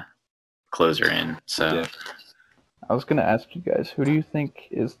at the closer in. So Yeah. I was going to ask you guys, who do you think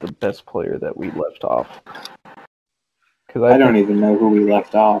is the best player that we left off? Because I don't even know who we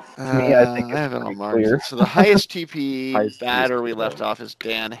left off. me, I think I it's have it on pretty mark. clear. So the highest TP Highest batter we TP. left off is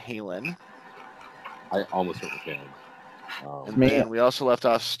Dan Halen. I almost went with him. And Me- then we also left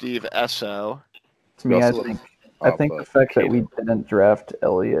off Steve Esso. To me, We I also think left the fact that we didn't draft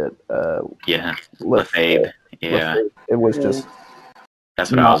Elliott yeah, Lefebvre, Lefebvre. Yeah, it was just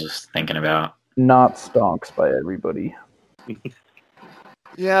that's what I was just thinking about. not stonks by everybody.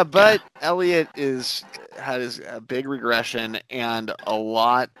 Yeah, but Elliott has a big regression, and a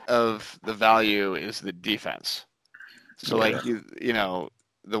lot of the value is the defense. So, like,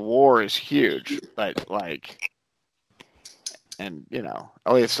 the WAR is huge, but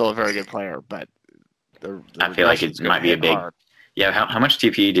Elliott's still a very good player, but the I feel like it regression's gonna might be a hit big- hard. Yeah, how much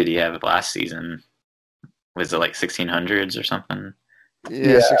TP did he have last season? Was it like 1600s or something?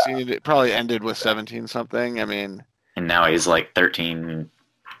 Yeah, 16. It probably ended with 17 something. I mean, And now he's like 13,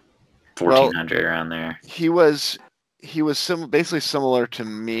 1400 around there. he was basically similar to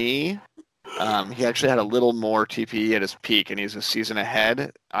me. He actually had a little more TP at his peak, and he's a season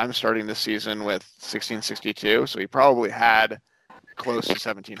ahead. I'm starting this season with 1662, so he probably had close to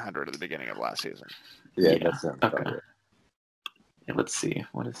 1700 at the beginning of last season. Yeah, Yeah. that's not Okay. right. Yeah, let's see.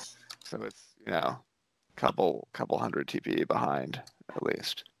 What is? So it's couple hundred TP behind at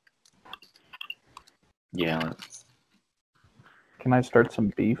least. Yeah, let's, Can I start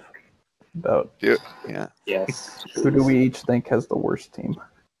some beef about Yeah. Yes. who do we each think has the worst team?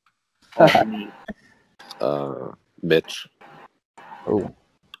 Me. Mitch. Oh,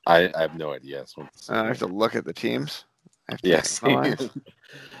 I have no idea. I have to look at the teams. I have to Yes. analyze.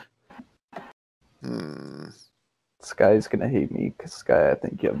 Sky's gonna hate me because Sky, I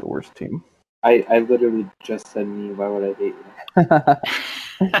think you have the worst team. I literally just said me. Why would I hate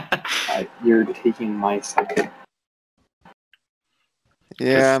you? You're taking my side.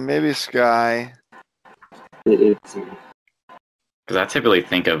 Yeah, maybe Sky. It's me. because I typically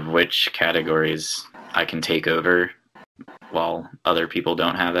think of which categories I can take over, while other people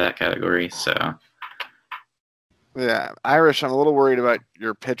don't have that category. So Yeah, Irish. I'm a little worried about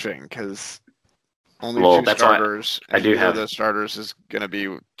your pitching because only Well, two that's why starters. I and do neither have- of those starters is going to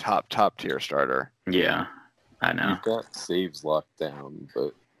be top tier starter. yeah, I know. You've got saves locked down,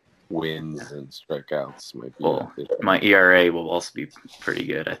 but wins and strikeouts might be. Well, my ERA will also be pretty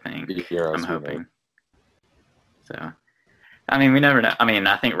good, I think. ERA I'm is hoping. So, I mean, we never know. I mean,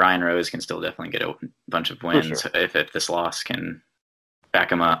 I think Ryan Rose can still definitely get a bunch of wins sure. if this loss can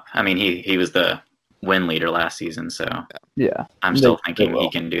back him up. I mean, he was the win leader last season, so Yeah, I'm still They- thinking they will. he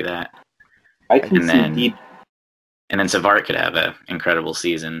can do that. I can And see then- deep. And then Savart could have an incredible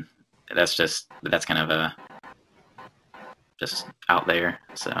season. That's kind of just out there.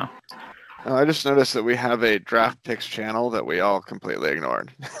 So Oh, I just noticed that we have a draft picks channel that we all completely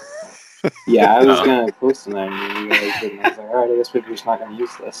ignored. Yeah, I was Oh. gonna post tonight, and you guys didn't. I was like, all right, I guess we're just not gonna use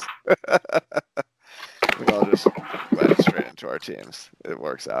this. We all just went straight into our teams. It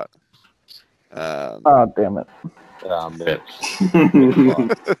works out. Oh, damn it. Mitch.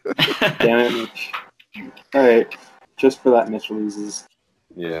 Damn it, Mitch. All right, just for that, Mitch loses.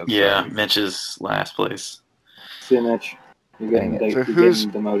 Yeah. Yeah, sorry. Mitch is last place. See you, Mitch. You're getting, Dang it. So you're who's-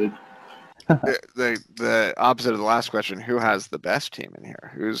 getting demoted. The opposite of the last question. Who has the best team in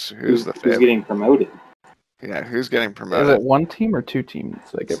here? Who's the Who's favorite? getting promoted? Yeah, who's getting Is promoted? it one team or two teams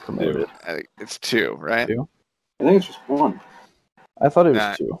that get promoted? I think it's 2, right? Two? I think it's just one. I thought it was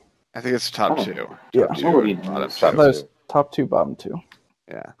Nah. two. I think it's top Oh. 2. Yeah. Top 2 Nobody and bottom knows. I 2. thought it was top two, bottom two.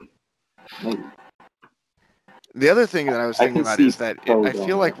 Yeah. Maybe. The other thing that I was I thinking can about see is that Poe I going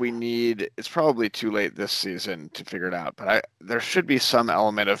feel like there. we need. It's probably too late this season to figure it out, but there should be some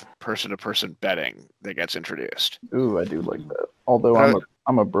element of person-to-person betting that gets introduced. Ooh, I do like that. Although But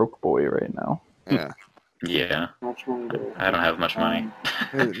I'm a broke boy right now. Yeah, Yeah, Much money there. I don't have much money.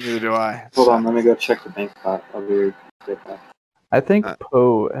 neither do I. Hold on, So, let me go check the bank pot. I'll be right back. I think Uh,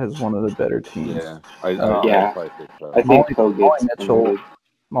 Poe has one of the better teams. Yeah. Yeah. I'd probably pick that. I think Molly- Poe Molly gets Mitchell. promoted.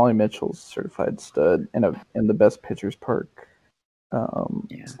 Molly Mitchell's certified stud in the best pitchers park.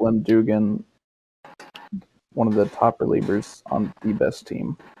 Yeah. Slim Dugan, one of the top relievers on the best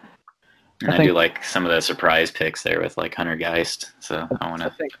team. And I I, think- do like some of the surprise picks there with like Hunter Geist. So I want I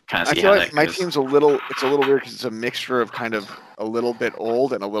to think kind of I see feel how like that my goes. team's a little weird because it's a mixture of kind of a little bit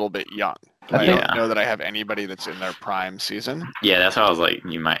old and a little bit young. I Yeah. don't know that I have anybody that's in their prime season. Yeah, that's how I was like,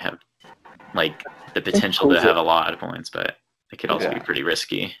 you might have like the potential to have a lot of points, but it could also be Yeah. pretty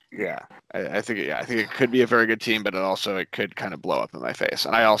risky. Yeah, I think it could be a very good team, but it could kind of blow up in my face.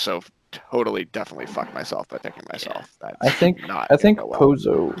 And I also definitely fucked myself by picking myself. That's I think not. I think gonna go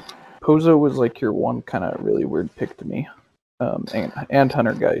well. Pozo was like your one kind of really weird pick to me. And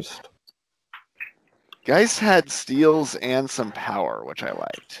Hunter Geist. Geist had steals and some power, which I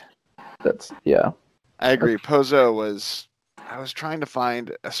liked. That's yeah. I agree. Pozo was. I was trying to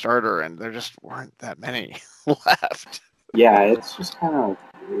find a starter, and there just weren't that many left. Yeah, it's just kind of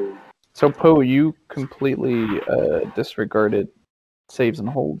weird. So Poe, you completely disregarded saves and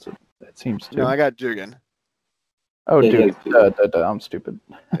holds. It seems to. No, I got Dugan. Oh, Yeah, dude, yeah, I'm stupid.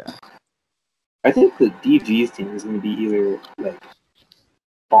 I think the DG's team is going to be either like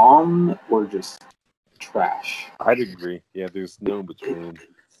bomb or just trash. I'd agree. Yeah, there's no in between.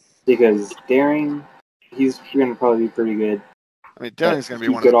 Because Daring, he's going to probably be pretty good. I mean, Daring's going to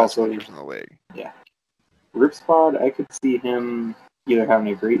be He one of the could best also- pitchers in the league. Rip Squad, I could see him either having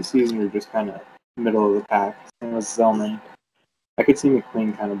a great season or just kind of middle of the pack. Same as Zellman. I could see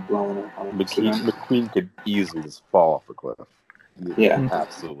McQueen kind of blowing up on him. McQueen could easily just fall off a cliff. Yeah.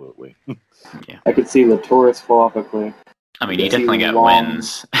 Absolutely. I could see Latoris fall off a cliff. I mean, you Yes, definitely he got long-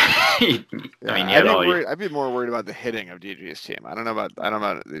 wins. I mean, you I'd have be, all your, I'd be more worried about the hitting of DG's team. I don't know about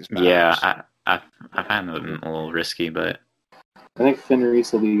these matchups. yeah. I find them a little risky, but I think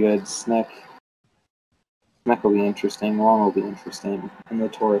Fenris will be good. Sneck will be interesting. Long will be interesting. And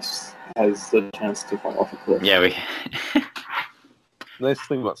Latoris has the chance to fall off a cliff. yeah, we. The nice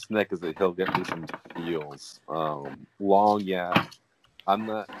thing about Sneck is that he'll get me some steals. Long, yeah.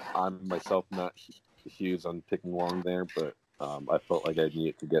 I'm myself not huge on picking Long there, but I felt like I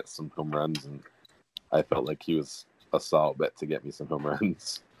needed to get some home runs, and I felt like he was a solid bet to get me some home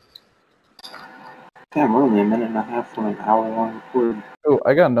runs. Damn, we're only a minute and a half from an hour-long record. Oh,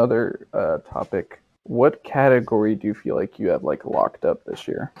 I got another topic. What category do you feel like you have like locked up this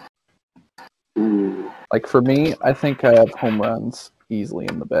year? Ooh. Like for me, I think I have home runs easily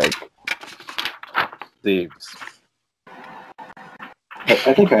in the bag. Saves.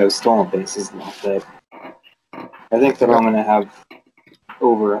 I think I have stolen bases locked up. I think that I'm going to have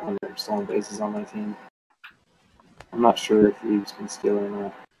over 100 stolen bases on my team. I'm not sure if Reeves can steal or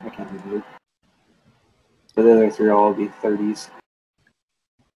not. I can't remember. But the other three will all be 30s.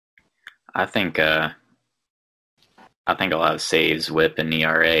 I think I'll have saves, whip, and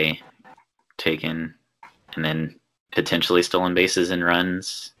ERA taken, and then potentially stolen bases and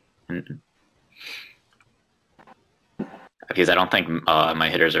runs. Because I don't think my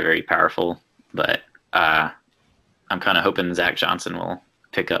hitters are very powerful, but I'm kind of hoping Zach Johnson will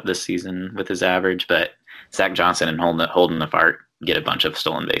pick up this season with his average. But Zach Johnson and Holden the Fart get a bunch of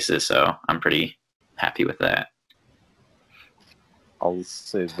stolen bases, so I'm pretty happy with that. I'll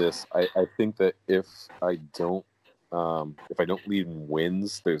say this: I think that if I don't lead in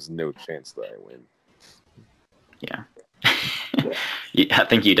wins, there's no chance that I win. Yeah. I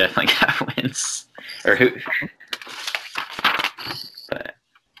think you definitely got wins. Or who? But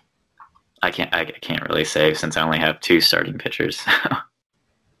I can't really say since I only have 2 starting pitchers.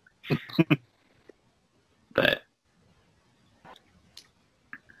 But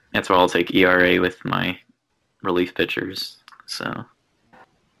that's why I'll take ERA with my relief pitchers. So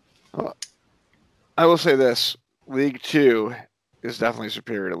I will say this: League 2 is definitely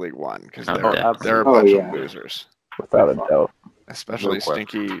superior to League 1 because Oh, they're a Oh, bunch yeah. of losers, Without a doubt. especially No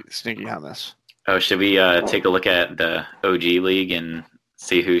question. Stinky Hummus. should we take a look at the OG league and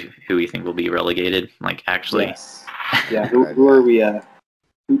see who we think will be relegated? Like actually, Yes. Yeah. Who are we?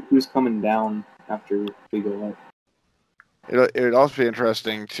 Who's coming down after we go up? It would also be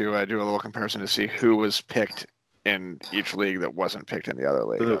interesting to do a little comparison to see who was picked in each league that wasn't picked in the other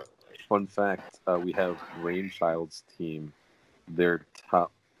league. So, fun fact: we have Rainchild's team. Their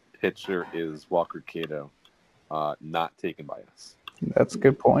top pitcher is Walker Cato, not taken by us. That's a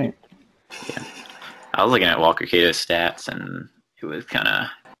good point. I was looking at Walker Cato's stats and it was kind of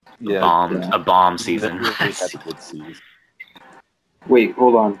Yeah, a bomb season. Never really had a good season. Wait,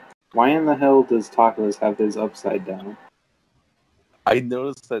 hold on. Why in the hell does Tacos have his upside down? I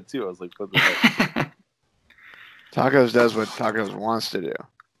noticed that too. I was like, what the heck? Tacos does what Tacos wants to do.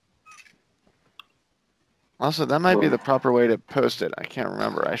 Also, that might be the proper way to post it. I can't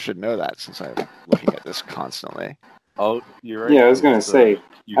remember. I should know that since I'm looking at this constantly. Oh, you're right. Yeah, I was gonna It's, say,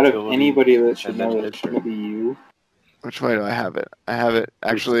 out of utility anybody that should and then know it, pitcher. shouldn't it be you? Which way do I have it? I have it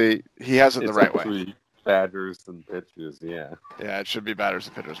actually. He has it the It's right way. actually batters and pitchers. Yeah. Yeah, it should be batters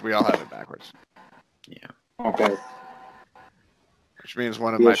and pitchers. We all have it backwards, Okay. which means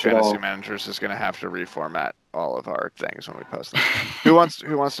one of We my should fantasy all- managers is going to have to reformat all of our things when we post them. Who wants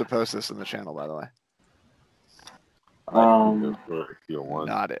to post this in the channel? By the way, If you want.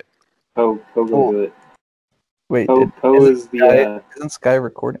 not it. Poe will do it. Wait, Poe is the. isn't Sky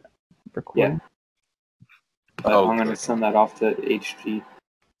recording? Yeah. But Oh, I'm gonna okay. send that off to HG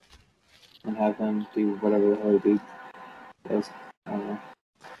and have him do whatever the hell he does. I don't know.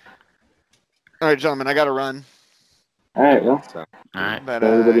 All right, gentlemen, I got to run. All right, well, So, All right, But,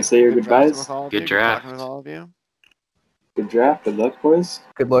 Everybody say your good drafting goodbyes. with all of Good you, draft. talking with all of you. good draft. Good luck, boys.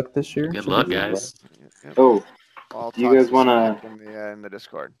 Good luck this year. good luck, guys. Yep. Oh, I'll do you talk guys some wanna- smack in the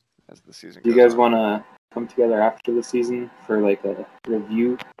Discord as the season do you goes guys on. want to come together after the season for like a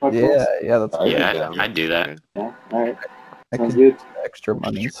review Yeah, podcast? yeah, that's I good. think Yeah, I'd do that. Yeah. All right. I Sounds could good. extra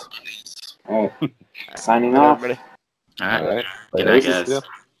monies. All right. Signing Good night, off. everybody. All right, all right. good night, Yeah. guys.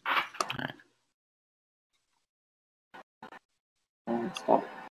 Stop.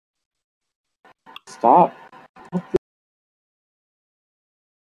 Stop.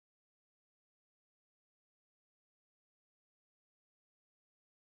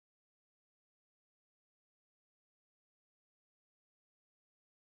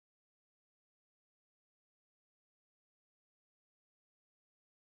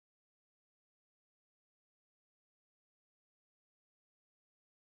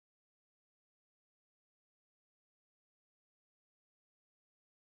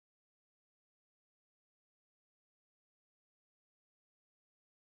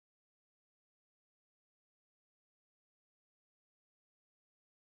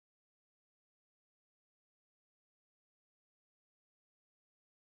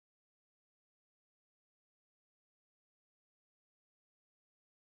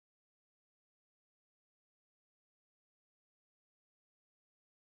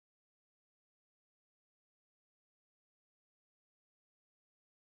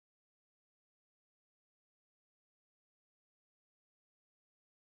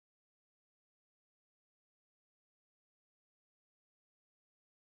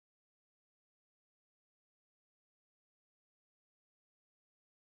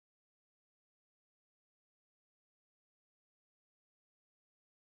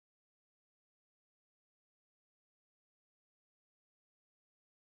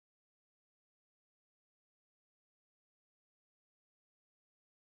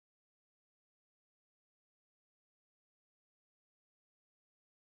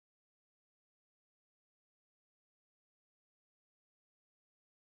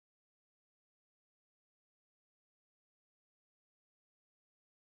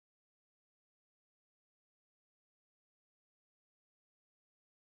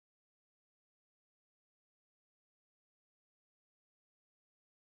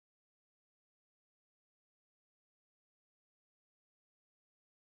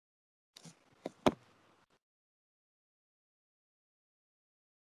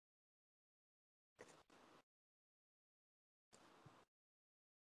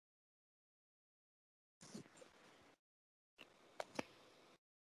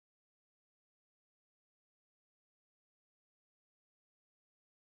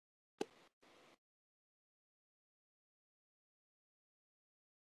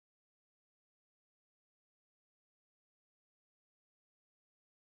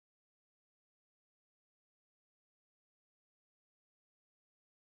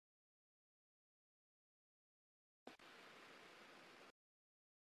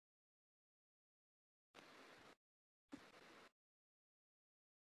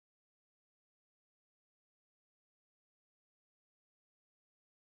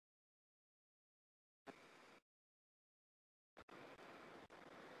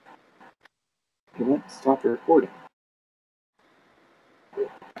 It won't stop recording.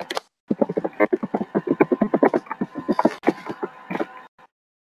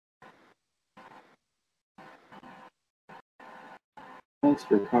 Thanks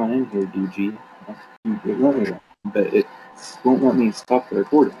for coming in here, DG. But it won't let me stop the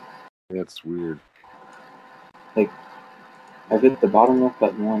recording. That's weird. Like, I've hit the bottom left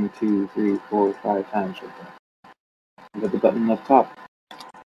button 1, 2, 3, 4, 5 times right there. I've hit the button up top.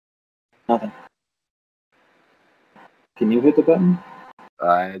 Nothing. Can you hit the button?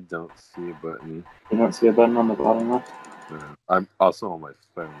 I don't see a button. You don't see a button on the bottom left? I'm also on my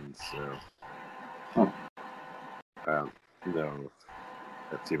phone, so Oh. I don't know if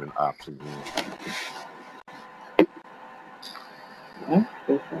that's even an option here. Yeah,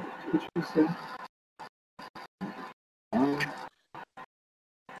 that's what you said.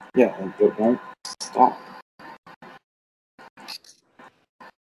 Yeah, it won't stop.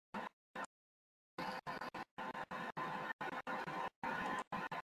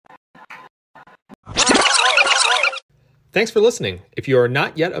 Thanks for listening. If you are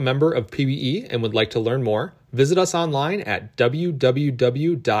not yet a member of PBE and would like to learn more, visit us online at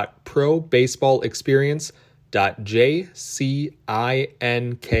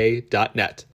www.probaseballexperience.jcink.net.